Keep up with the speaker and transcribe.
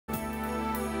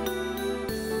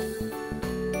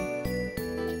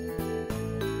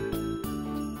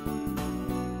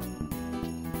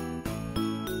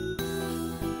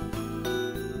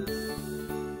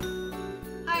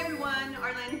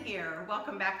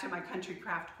welcome back to my Country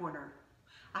Craft Corner.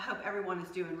 I hope everyone is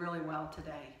doing really well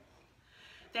today.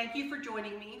 Thank you for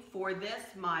joining me for this,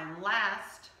 my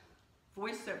last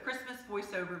Christmas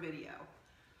voiceover video.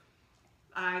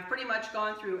 I've pretty much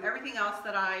gone through everything else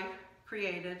that I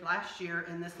created last year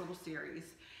in this little series,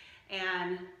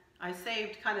 and I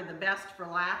saved kind of the best for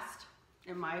last,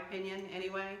 in my opinion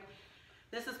anyway.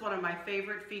 This is one of my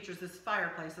favorite features. This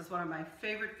fireplace is one of my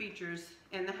favorite features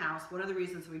in the house. One of the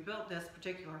reasons we built this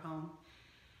particular home.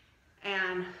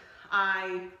 And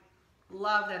I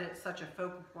love that it's such a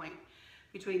focal point.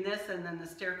 Between this and then the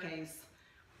staircase,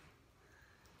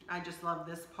 I just love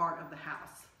this part of the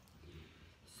house.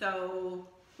 So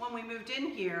when we moved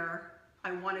in here,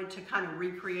 I wanted to kind of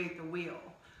recreate the wheel.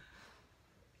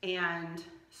 And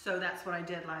so that's what I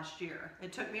did last year.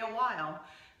 It took me a while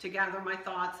to gather my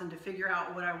thoughts and to figure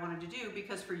out what I wanted to do,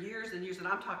 because for years and years, and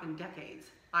I'm talking decades,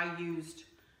 I used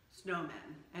snowmen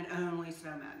and only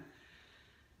snowmen.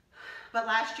 But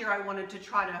last year I wanted to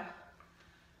try to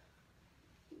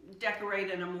decorate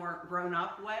in a more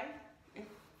grown-up way,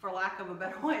 for lack of a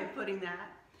better way of putting that.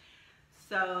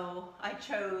 So I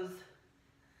chose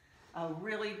a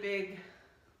really big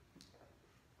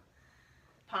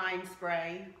pine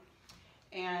spray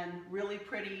and really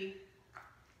pretty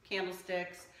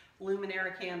candlesticks,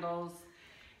 luminaire candles,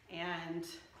 and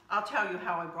I'll tell you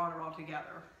how I brought it all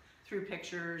together through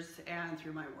pictures and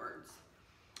through my words.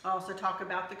 I'll also talk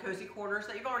about the cozy corners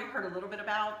that you've already heard a little bit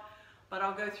about, but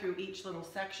I'll go through each little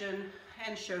section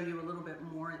and show you a little bit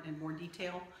more in more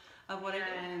detail of what it is.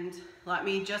 And let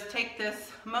me just take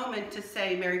this moment to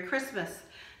say Merry Christmas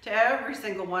to every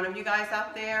single one of you guys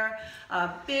out there.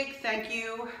 A big thank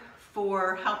you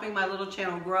for helping my little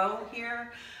channel grow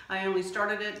here. I only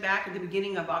started it back at the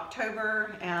beginning of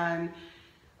October, and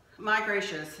my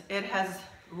gracious, it has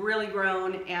really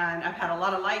grown, and I've had a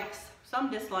lot of likes,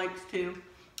 some dislikes too.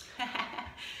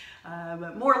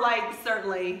 But more likes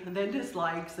certainly than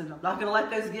dislikes, and I'm not gonna let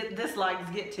those dislikes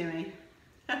get to me.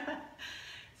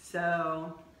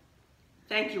 So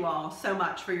thank you all so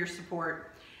much for your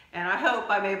support, and I hope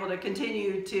I'm able to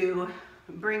continue to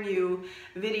bring you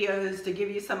videos to give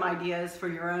you some ideas for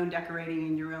your own decorating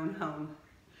in your own home.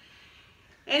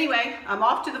 Anyway, I'm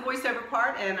off to the voiceover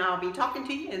part, and I'll be talking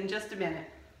to you in just a minute.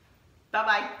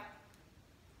 Bye-bye.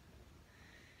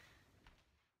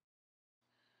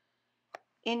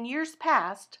 In years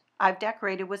past, I've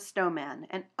decorated with snowmen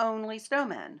and only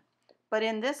snowmen, but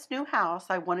in this new house,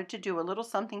 I wanted to do a little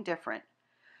something different.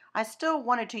 I still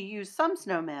wanted to use some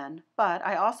snowmen, but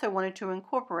I also wanted to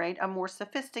incorporate a more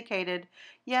sophisticated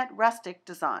yet rustic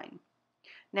design.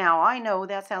 Now, I know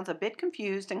that sounds a bit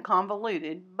confused and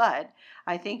convoluted, but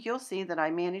I think you'll see that I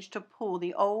managed to pull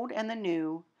the old and the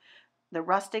new, the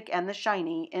rustic and the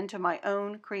shiny, into my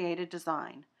own created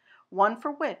design, one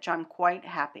for which I'm quite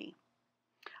happy.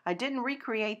 I didn't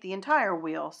recreate the entire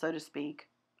wheel, so to speak,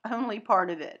 only part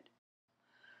of it.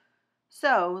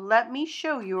 So let me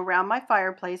show you around my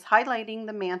fireplace, highlighting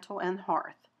the mantel and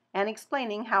hearth, and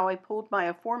explaining how I pulled my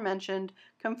aforementioned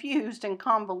confused and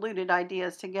convoluted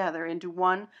ideas together into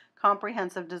one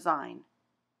comprehensive design.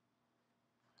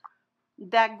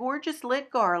 That gorgeous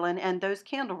lit garland and those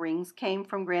candle rings came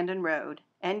from Grandin Road,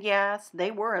 and yes,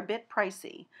 they were a bit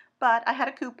pricey, but I had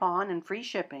a coupon and free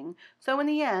shipping, so in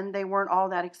the end they weren't all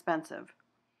that expensive.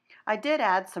 I did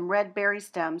add some red berry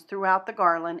stems throughout the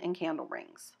garland and candle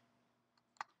rings.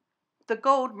 The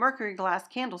gold mercury glass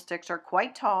candlesticks are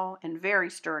quite tall and very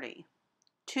sturdy.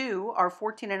 2 are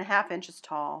 14.5 inches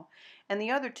tall, and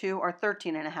the other 2 are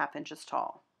 13.5 inches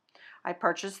tall. I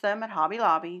purchased them at Hobby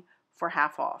Lobby for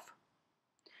half off.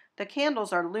 The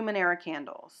candles are luminaire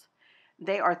candles.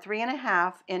 They are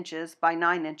 3.5 inches by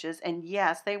 9 inches, and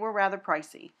yes, they were rather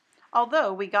pricey,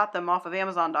 although we got them off of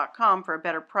Amazon.com for a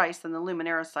better price than the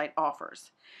Luminaire site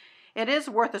offers. It is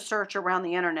worth a search around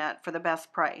the internet for the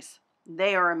best price.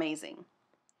 They are amazing.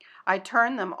 I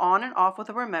turned them on and off with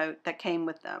a remote that came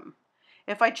with them.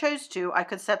 If I chose to, I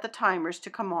could set the timers to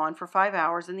come on for 5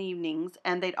 hours in the evenings,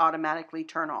 and they'd automatically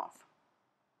turn off.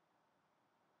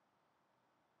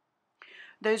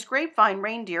 Those grapevine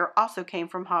reindeer also came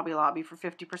from Hobby Lobby for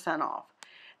 50% off.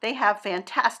 They have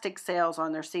fantastic sales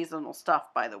on their seasonal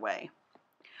stuff, by the way.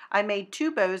 I made 2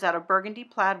 bows out of burgundy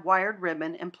plaid wired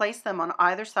ribbon and placed them on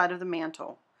either side of the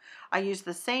mantel. I used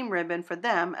the same ribbon for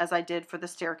them as I did for the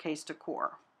staircase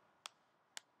decor.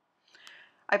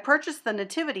 I purchased the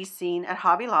nativity scene at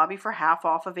Hobby Lobby for half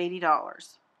off of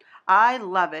 $80. I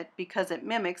love it because it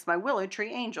mimics my willow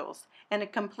tree angels, and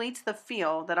it completes the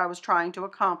feel that I was trying to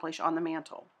accomplish on the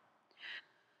mantel.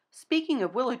 Speaking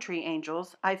of willow tree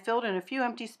angels, I filled in a few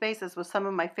empty spaces with some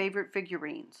of my favorite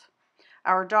figurines.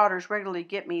 Our daughters regularly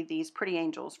get me these pretty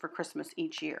angels for Christmas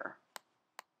each year.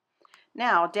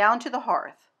 Now, down to the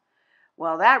hearth.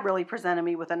 Well, that really presented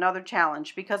me with another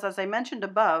challenge because, as I mentioned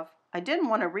above, I didn't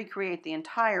want to recreate the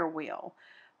entire wheel.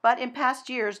 But in past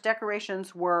years,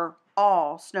 decorations were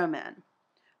all snowmen.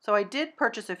 So I did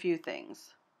purchase a few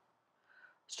things.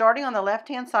 Starting on the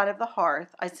left-hand side of the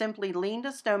hearth, I simply leaned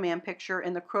a snowman picture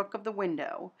in the crook of the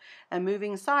window, and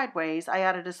moving sideways, I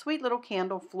added a sweet little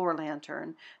candle floor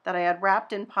lantern that I had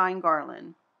wrapped in pine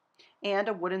garland, and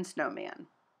a wooden snowman.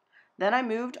 Then I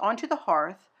moved onto the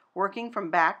hearth, working from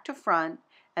back to front,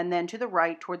 and then to the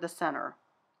right toward the center.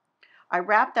 I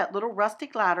wrapped that little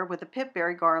rustic ladder with a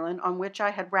pipberry garland on which I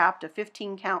had wrapped a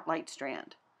 15-count light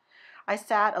strand. I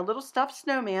sat a little stuffed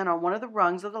snowman on one of the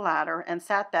rungs of the ladder and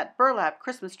sat that burlap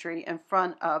Christmas tree in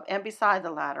front of and beside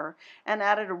the ladder and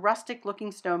added a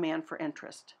rustic-looking snowman for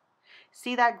interest.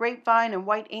 See that grapevine and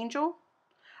white angel?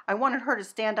 I wanted her to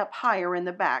stand up higher in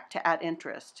the back to add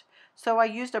interest, so I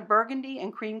used a burgundy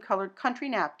and cream-colored country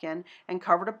napkin and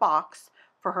covered a box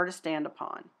for her to stand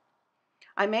upon.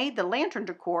 I made the lantern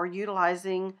decor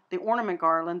utilizing the ornament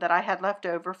garland that I had left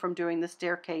over from doing the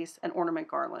staircase and ornament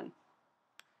garland.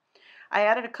 I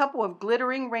added a couple of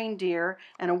glittering reindeer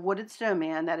and a wooded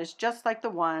snowman that is just like the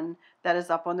one that is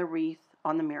up on the wreath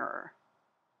on the mirror.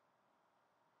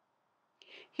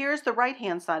 Here's the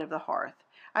right-hand side of the hearth.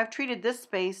 I've treated this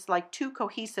space like two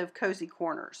cohesive, cozy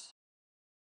corners.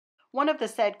 One of the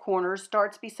said corners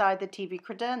starts beside the TV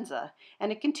credenza,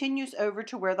 and it continues over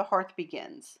to where the hearth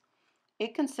begins.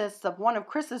 It consists of one of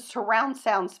Chris's surround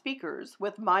sound speakers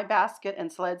with my basket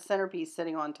and sled centerpiece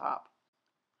sitting on top.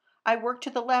 I worked to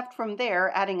the left from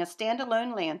there, adding a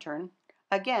standalone lantern,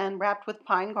 again wrapped with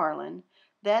pine garland,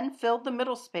 then filled the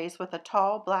middle space with a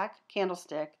tall black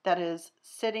candlestick that is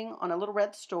sitting on a little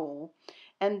red stool,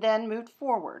 and then moved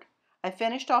forward. I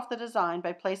finished off the design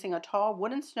by placing a tall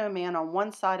wooden snowman on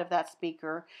one side of that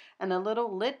speaker and a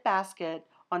little lit basket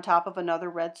on top of another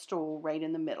red stool right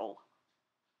in the middle.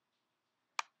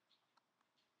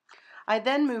 I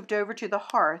then moved over to the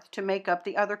hearth to make up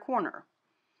the other corner.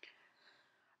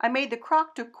 I made the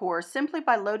crock decor simply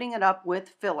by loading it up with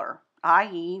filler,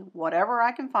 i.e., whatever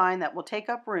I can find that will take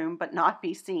up room but not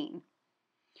be seen.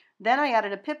 Then I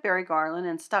added a pipberry garland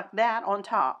and stuck that on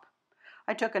top.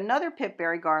 I took another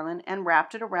pipberry garland and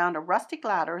wrapped it around a rustic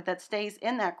ladder that stays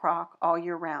in that crock all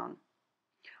year round.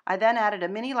 I then added a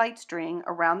mini light string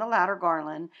around the ladder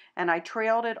garland and I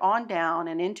trailed it on down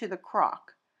and into the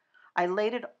crock. I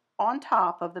laid it on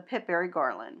top of the pipberry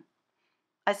garland.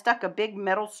 I stuck a big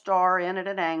metal star in at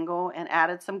an angle and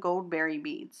added some gold berry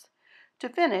beads. To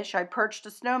finish, I perched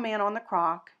a snowman on the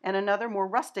crock and another more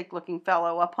rustic-looking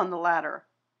fellow up on the ladder.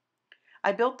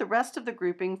 I built the rest of the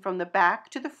grouping from the back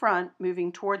to the front,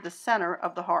 moving toward the center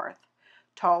of the hearth,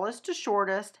 tallest to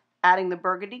shortest, adding the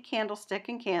burgundy candlestick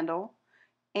and candle,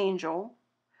 angel,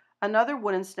 another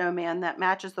wooden snowman that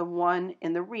matches the one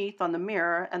in the wreath on the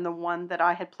mirror and the one that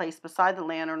I had placed beside the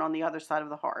lantern on the other side of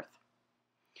the hearth.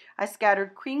 I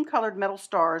scattered cream-colored metal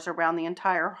stars around the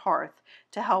entire hearth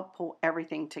to help pull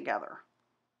everything together.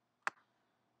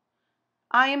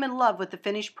 I am in love with the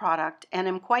finished product and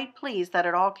am quite pleased that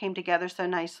it all came together so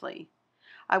nicely.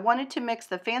 I wanted to mix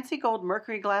the fancy gold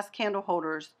mercury glass candle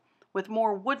holders with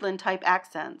more woodland-type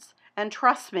accents, and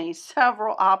trust me,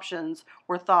 several options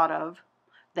were thought of,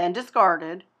 then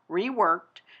discarded,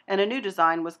 reworked, and a new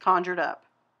design was conjured up.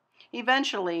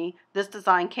 Eventually, this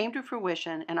design came to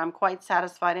fruition, and I'm quite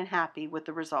satisfied and happy with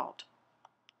the result.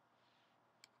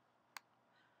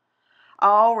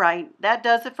 All right, that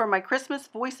does it for my Christmas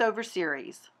voiceover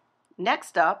series.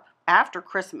 Next up, after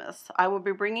Christmas, I will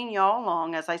be bringing y'all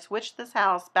along as I switch this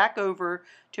house back over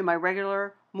to my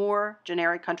regular, more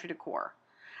generic country decor.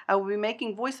 I will be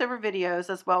making voiceover videos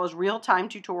as well as real-time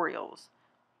tutorials.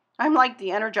 I'm like the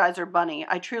Energizer Bunny.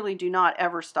 I truly do not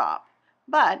ever stop.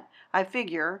 But I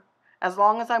figure, as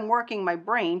long as I'm working my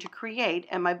brain to create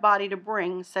and my body to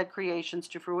bring said creations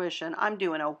to fruition, I'm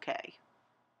doing okay.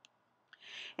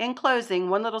 In closing,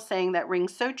 one little saying that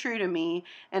rings so true to me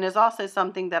and is also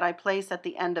something that I place at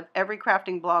the end of every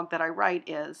crafting blog that I write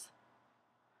is,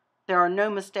 there are no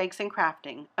mistakes in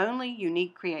crafting, only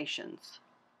unique creations.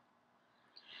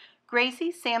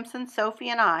 Gracie, Samson, Sophie,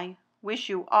 and I wish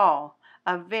you all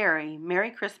a very Merry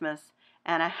Christmas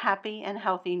and a happy and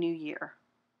healthy New Year.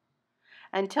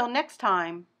 Until next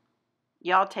time,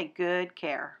 y'all take good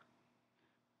care.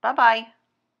 Bye-bye.